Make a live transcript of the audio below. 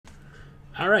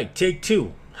All right, take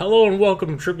two. Hello and welcome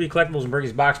to Triple Collectibles and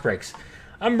Bergie's Box Breaks.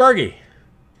 I'm Bergie,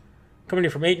 coming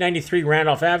here from 893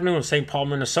 Randolph Avenue in St. Paul,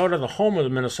 Minnesota, the home of the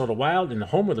Minnesota Wild and the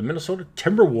home of the Minnesota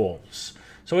Timberwolves.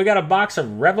 So we got a box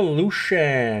of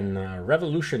Revolution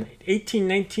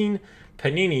 1819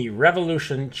 Panini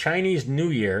Revolution Chinese New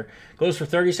Year. Goes for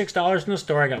 $36 in the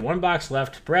store. I got one box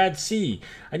left. Brad C.,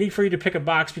 I need for you to pick a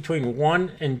box between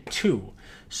 1 and 2.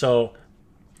 So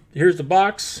here's the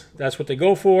box. That's what they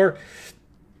go for.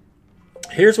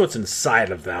 Here's what's inside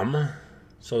of them.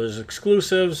 So there's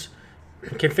exclusives.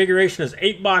 Configuration is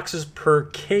 8 boxes per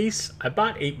case. I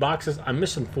bought 8 boxes. I'm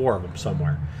missing 4 of them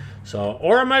somewhere. So,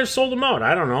 or I might have sold them out.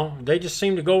 I don't know. They just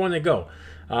seem to go when they go.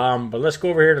 But let's go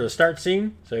over here to the start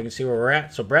scene so you can see where we're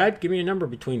at. So Brad, give me a number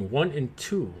between 1 and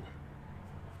 2.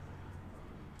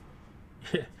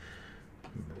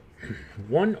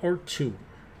 1 or 2.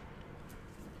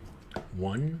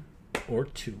 1 or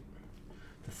 2.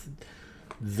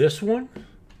 This one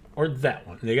or that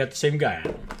one? They got the same guy on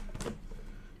them.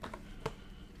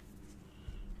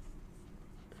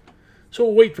 So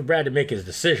we'll wait for Brad to make his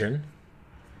decision.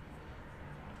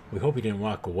 We hope he didn't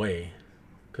walk away,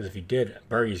 because if he did,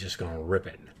 Bergie's just going to rip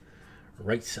it.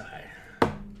 Right side.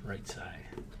 Right side.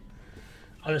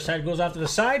 Other side goes off to the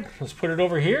side. Let's put it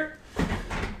over here.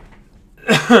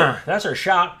 That's our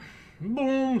shop.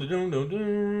 Boom.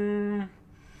 Da-dum-dum-dum.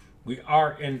 We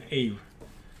are in a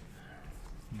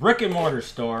brick and mortar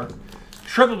store.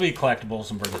 Triple B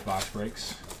Collectibles and Bergie's Box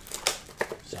Breaks.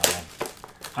 So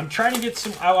I'm trying to get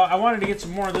some. I wanted to get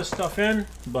some more of this stuff in,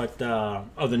 but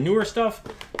of the newer stuff.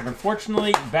 But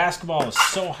unfortunately, basketball is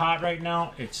so hot right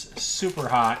now. It's super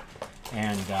hot,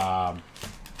 and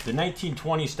the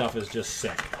 1920 stuff is just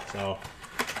sick. So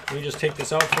let me just take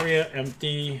this out for you.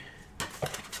 Empty.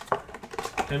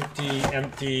 Empty.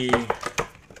 Empty.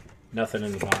 Nothing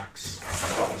in the box.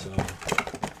 So,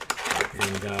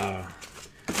 and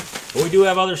but we do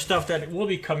have other stuff that will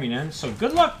be coming in. So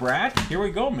good luck, Brad. Here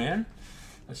we go, man.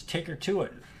 Let's take her to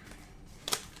it.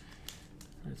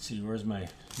 Let's see, where's my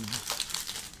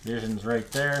visions right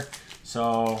there.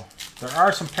 So there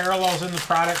are some parallels in the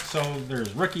product. So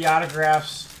there's rookie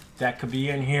autographs that could be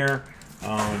in here.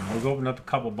 We've opened up a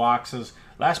couple boxes.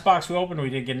 Last box we opened,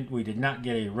 we did not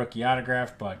get a rookie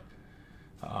autograph, but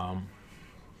my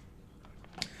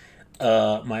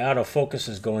autofocus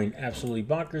is going absolutely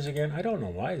bonkers again. I don't know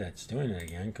why that's doing it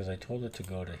again, because I told it to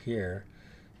go to here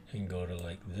and go to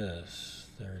like this.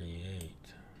 38.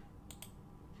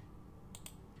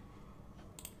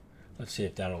 Let's see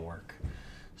if that'll work.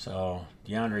 So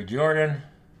DeAndre Jordan.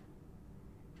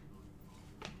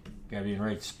 Gotta be in the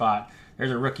right spot.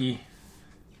 There's a rookie.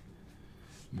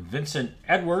 Vincent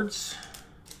Edwards.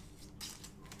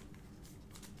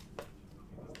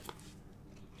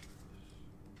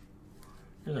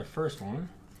 Here's our first one.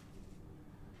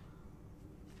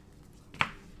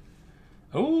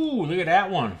 Oh, look at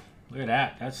that one. Look at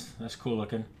that. That's cool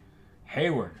looking.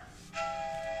 Hayward.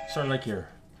 Sort of like your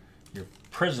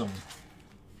prism.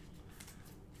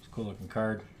 It's a cool looking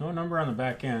card. No number on the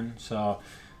back end. So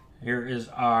here is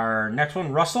our next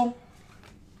one. Russell.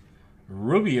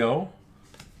 Rubio.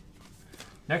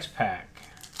 Next pack.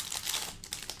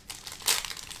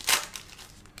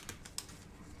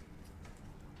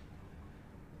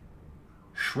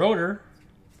 Schroeder.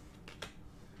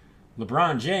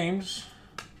 LeBron James.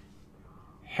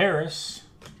 Harris,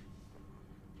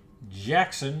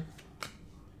 Jackson,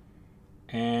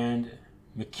 and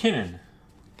McKinnon.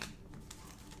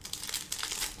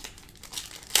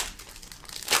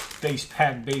 Base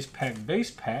pack, base pack,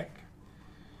 base pack.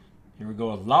 Here we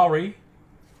go with Lowry.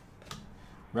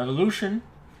 Revolution.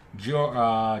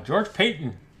 George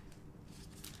Payton.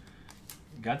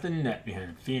 Got the net behind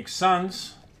him. Phoenix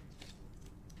Suns.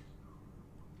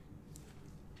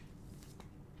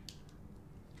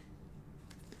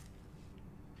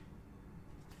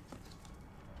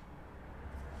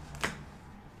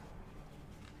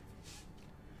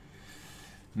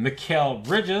 Mikal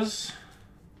Bridges.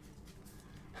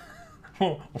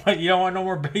 What, you don't want no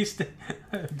more base,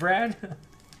 Brad?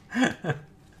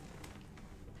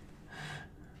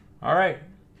 All right.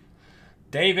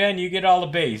 Dave N., you get all the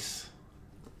base.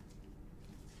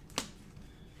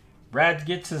 Brad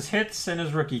gets his hits and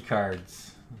his rookie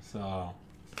cards. So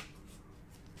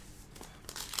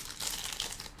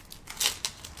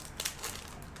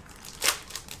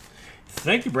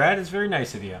thank you, Brad. It's very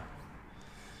nice of you.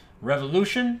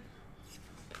 Revolution.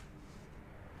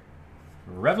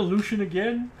 Revolution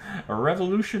again? A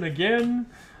revolution again?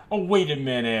 Oh, wait a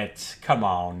minute. Come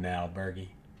on now, Bergie.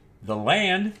 The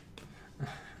Land.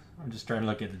 I'm just trying to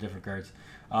look at the different cards.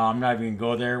 I'm not even going to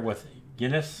go there with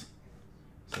Guinness.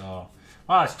 So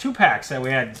Wow, it's 2 packs that we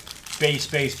had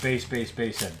base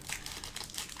in.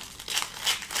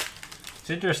 It's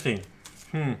interesting.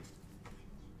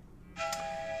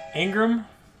 Ingram.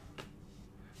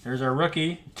 There's our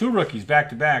rookie. 2 rookies back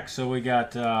to back. So we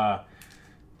got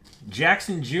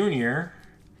Jackson Jr.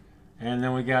 and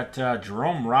then we got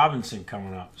Jerome Robinson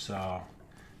coming up. So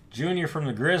Jr. from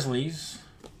the Grizzlies.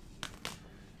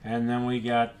 And then we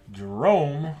got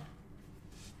Jerome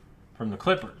from the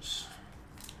Clippers.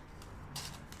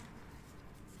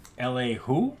 LA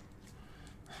who?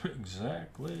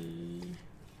 Exactly.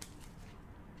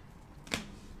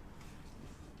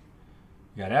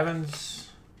 You got Evans,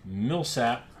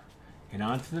 Millsap, and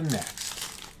on to the next.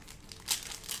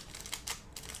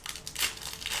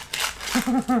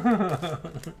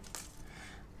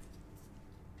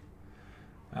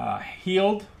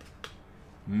 Healed,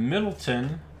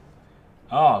 Middleton.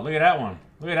 Oh, look at that one.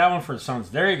 Look at that one for the Suns.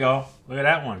 There you go. Look at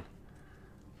that one.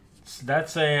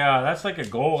 That's like a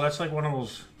gold. That's like one of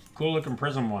those cool looking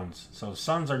prism ones. So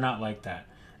Suns are not like that.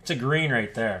 It's a green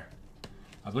right there.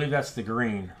 I believe that's the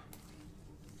green.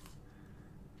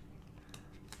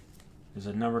 Is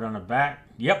it numbered on the back?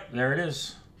 Yep, there it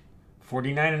is.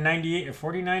 49 and 98.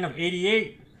 49 of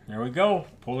 88. There we go.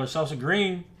 Pulled ourselves a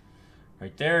green.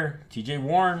 Right there. TJ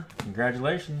Warren.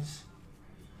 Congratulations.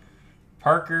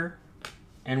 Parker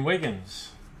and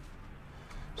Wiggins.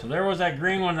 So there was that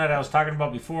green one that I was talking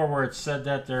about before where it said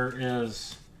that there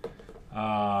is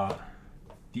the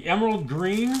emerald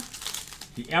green,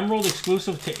 the emerald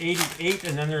exclusive to 88,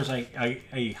 and then there's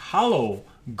a hollow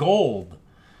gold,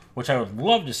 which I would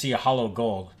love to see a hollow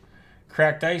gold.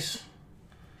 Cracked ice.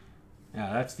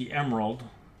 Yeah, that's the emerald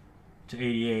to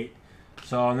 88.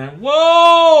 So, and then,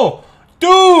 whoa!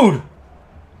 Dude!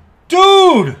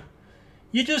 Dude!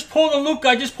 You just pulled a Luka.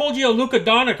 I just pulled you a Luka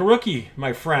Doncic rookie,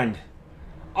 my friend.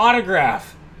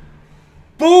 Autograph.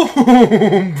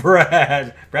 Boom,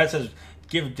 Brad. Brad says,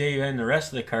 give Dave and the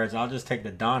rest of the cards. I'll just take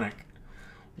the Doncic.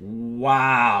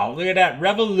 Wow. Look at that.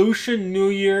 Revolution New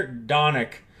Year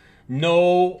Doncic.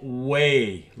 No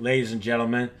way, ladies and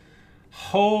gentlemen.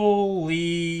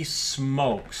 Holy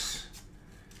smokes.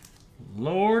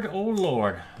 Lord, oh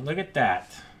Lord. Look at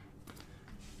that.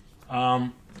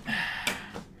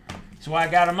 So I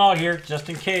got them out here just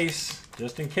in case.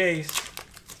 Just in case.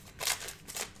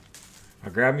 I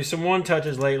grabbed me some one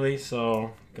touches lately,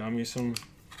 so got me some.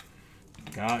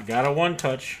 Got a one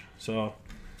touch. So,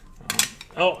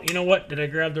 oh, you know what? Did I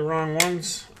grab the wrong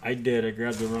ones? I did. I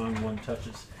grabbed the wrong one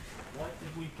touches. What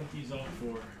did we put these out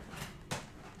for?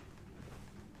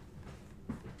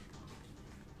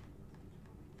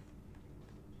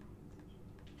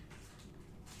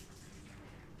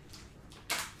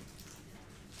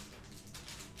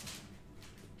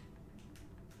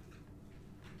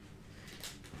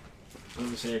 I was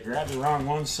going to say I grabbed the wrong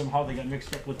ones. Somehow they got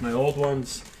mixed up with my old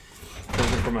ones.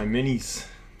 Those are for my minis.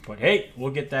 But hey,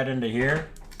 we'll get that into here.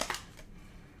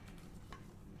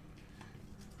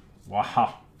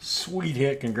 Wow. Sweet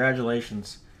hit.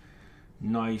 Congratulations.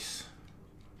 Nice.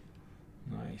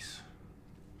 Nice.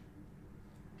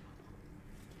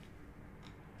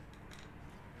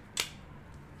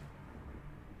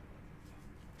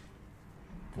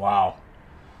 Wow.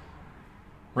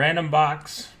 Random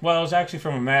box. Well, it was actually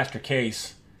from a master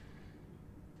case.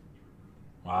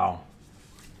 Wow.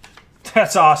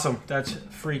 That's awesome. That's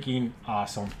freaking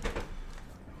awesome.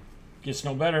 Gets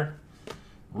no better.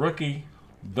 Rookie.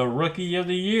 The rookie of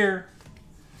the year.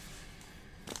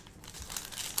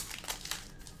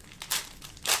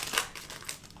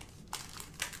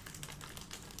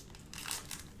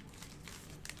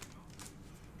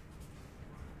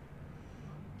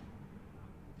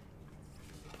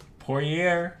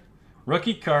 Poirier,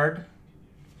 rookie card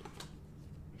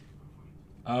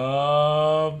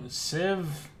of Siv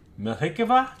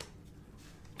Mihikova,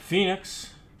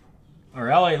 Phoenix, or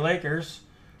LA Lakers,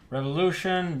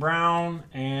 Revolution, Brown,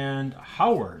 and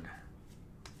Howard.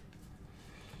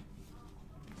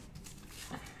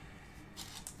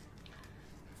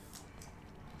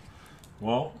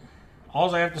 Well,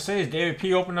 all I have to say is David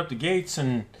P opened up the gates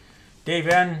and Dave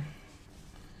N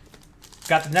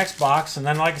got the next box, and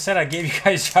then like I said, I gave you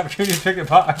guys the opportunity to pick a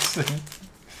box.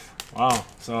 Wow,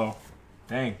 so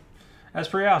dang, that's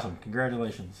pretty awesome.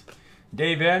 Congratulations,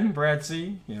 Dave N, Brad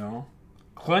C, you know,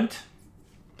 Clint,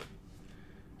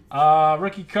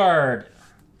 rookie card,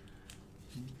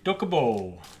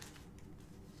 Dokabo.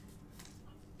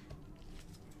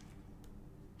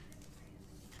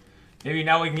 Maybe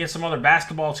now we can get some other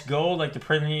basketballs to go, like the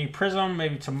Panini Prism.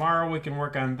 Maybe tomorrow we can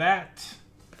work on that.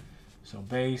 So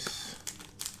base.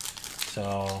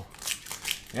 So,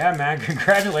 yeah, man,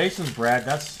 congratulations, Brad.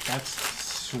 That's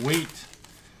sweet.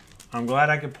 I'm glad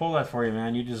I could pull that for you,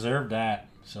 man. You deserved that.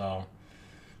 So.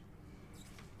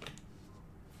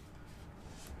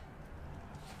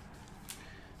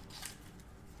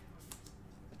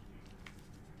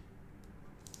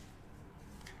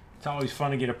 It's always fun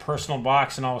to get a personal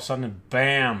box and all of a sudden,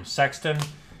 bam, Sexton,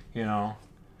 you know.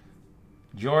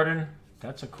 Jordan,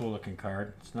 that's a cool looking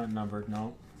card. It's not numbered,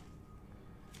 no.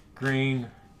 Green,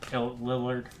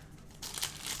 Lillard.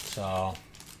 So.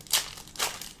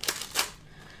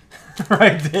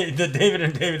 Right, the David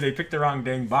and David, they picked the wrong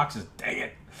dang boxes. Dang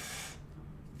it.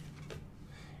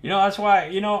 You know, that's why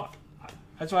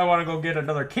I want to go get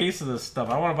another case of this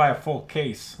stuff. I want to buy a full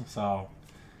case. So.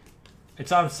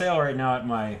 It's on sale right now at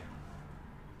my...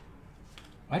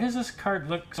 Why does this card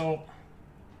look so...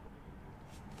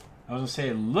 I was going to say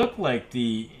it looked like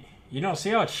the... You know,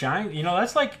 see how it shines? You know,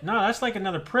 that's like... No, that's like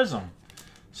another prism.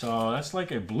 So that's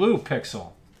like a blue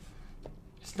pixel.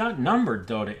 It's not numbered,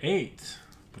 though, to 8.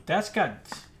 But that's got...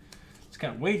 It's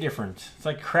got way different. It's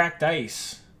like cracked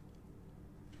ice.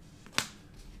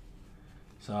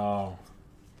 So...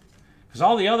 Because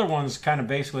all the other ones kind of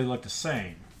basically look the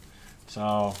same.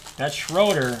 So that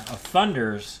Schroeder of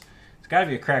Thunders, it's got to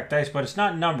be a cracked ice, but it's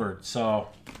not numbered. So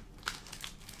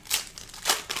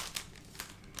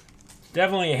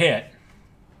definitely a hit.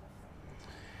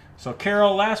 So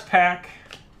Carroll, last pack,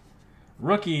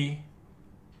 rookie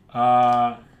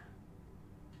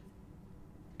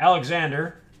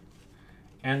Alexander,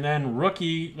 and then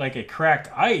rookie like a cracked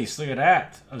ice. Look at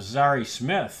that, of Zari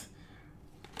Smith.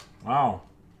 Wow,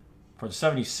 for the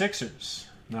 76ers,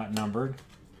 not numbered.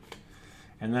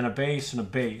 And then a base and a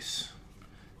base.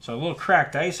 So a little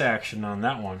cracked ice action on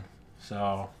that one.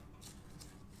 So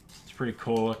it's pretty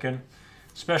cool looking.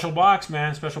 Special box,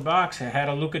 man. Special box. It had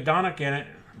a Luka Doncic in it.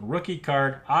 Rookie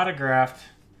card. Autographed.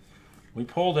 We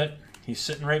pulled it. He's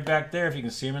sitting right back there if you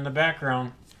can see him in the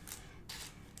background.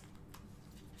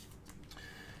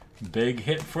 Big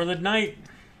hit for the night.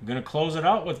 I'm going to close it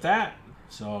out with that.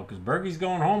 So, because Bergie's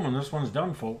going home when this one's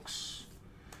done, folks.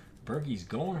 Bergie's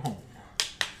going home.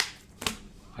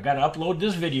 I got to upload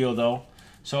this video, though.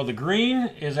 So the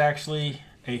green is actually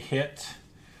a hit.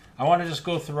 I want to just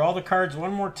go through all the cards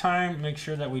one more time. Make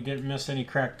sure that we didn't miss any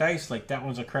cracked ice. Like that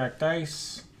one's a cracked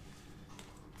ice.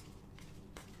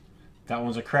 That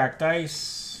one's a cracked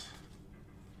ice.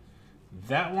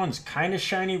 That one's kind of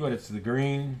shiny, but it's the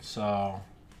green. So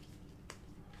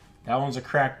that one's a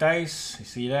cracked ice. You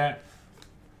see that?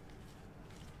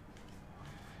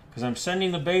 Because I'm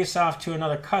sending the base off to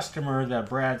another customer that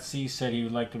Brad C. said he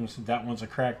would like them. That one's a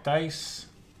cracked ice.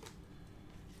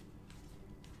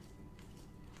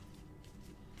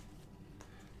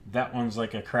 That one's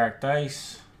like a cracked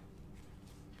ice.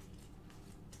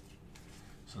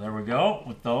 So there we go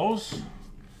with those.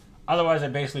 Otherwise, I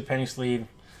basically penny sleeve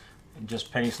and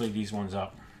just penny sleeve these ones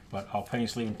up. But I'll penny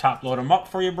sleeve and top load them up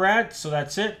for you, Brad. So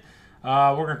that's it.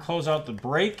 We're going to close out the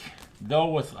break, though,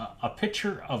 with a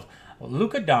picture of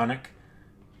Luka Doncic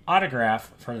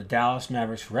autograph for the Dallas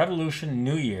Mavericks Revolution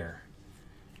New Year.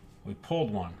 We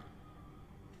pulled one.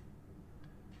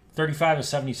 35 of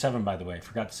 77, by the way.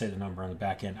 Forgot to say the number on the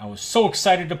back end. I was so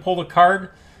excited to pull the card.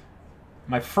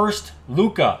 My first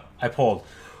Luka I pulled.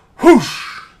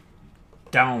 Whoosh!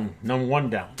 Down. Number one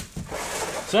down.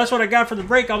 So that's what I got for the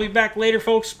break. I'll be back later,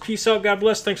 folks. Peace out. God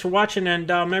bless. Thanks for watching. And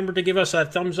remember to give us a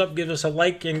thumbs up, give us a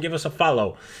like, and give us a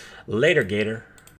follow. Later, Gator.